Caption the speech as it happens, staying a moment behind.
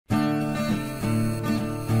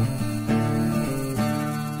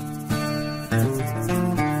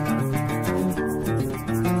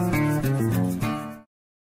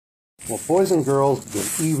Boys and girls,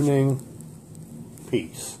 good evening.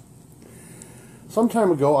 Peace. Some time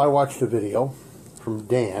ago, I watched a video from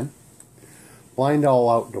Dan, Blind All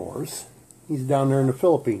Outdoors. He's down there in the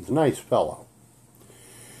Philippines. Nice fellow.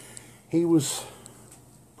 He was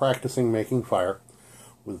practicing making fire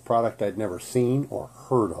with a product I'd never seen or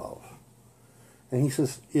heard of. And he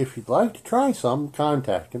says, if you'd like to try some,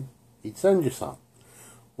 contact him. He'd send you some.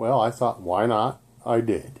 Well, I thought, why not? I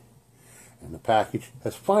did. And the package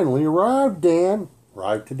has finally arrived, Dan.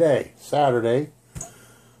 Arrived today, Saturday.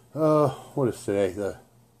 What is today? The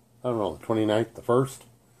 29th, the 1st?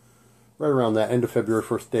 Right around that, end of February,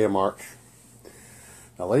 1st day of March.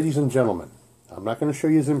 Now, ladies and gentlemen, I'm not going to show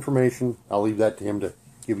you his information. I'll leave that to him to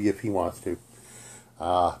give you if he wants to.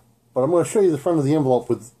 But I'm going to show you the front of the envelope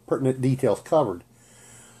with pertinent details covered.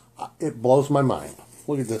 It blows my mind.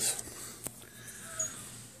 Look at this.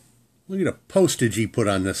 Look at the postage he put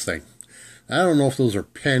on this thing. I don't know if those are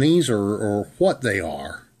pennies or what they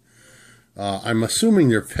are. I'm assuming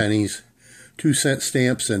they're pennies, 2-cent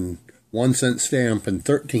stamps and 1-cent stamp and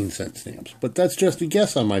 13-cent stamps. But that's just a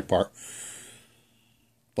guess on my part.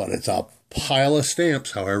 But it's a pile of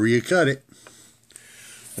stamps, however you cut it.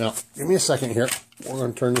 Now, give me a second here. We're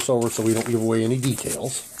going to turn this over so we don't give away any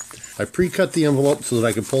details. I pre-cut the envelope so that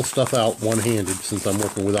I can pull stuff out one-handed since I'm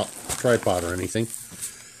working without a tripod or anything.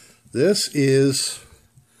 This is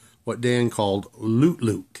what Dan called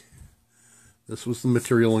loot. This was the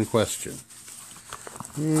material in question.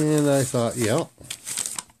 And I thought, yeah.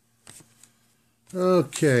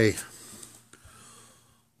 Okay.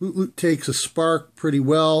 Loot takes a spark pretty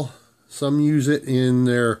well. Some use it in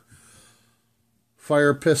their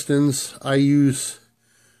fire pistons. I use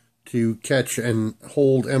to catch and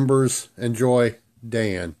hold embers. Enjoy,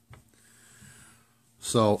 Dan.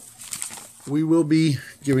 So, we will be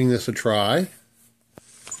giving this a try.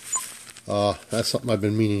 That's something I've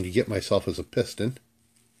been meaning to get myself as a piston.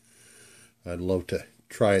 I'd love to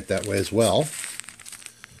try it that way as well.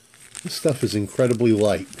 This stuff is incredibly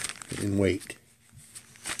light in weight.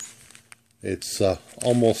 It's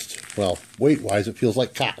almost, well, weight-wise, it feels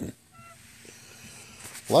like cotton.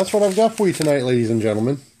 Well, that's what I've got for you tonight, ladies and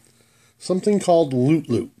gentlemen. Something called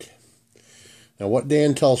loot. Now, what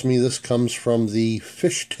Dan tells me, this comes from the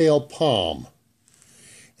fishtail palm.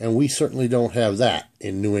 And we certainly don't have that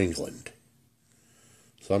in New England.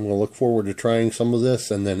 So I'm going to look forward to trying some of this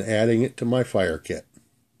and then adding it to my fire kit.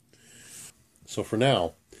 So for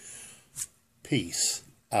now, peace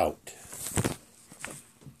out.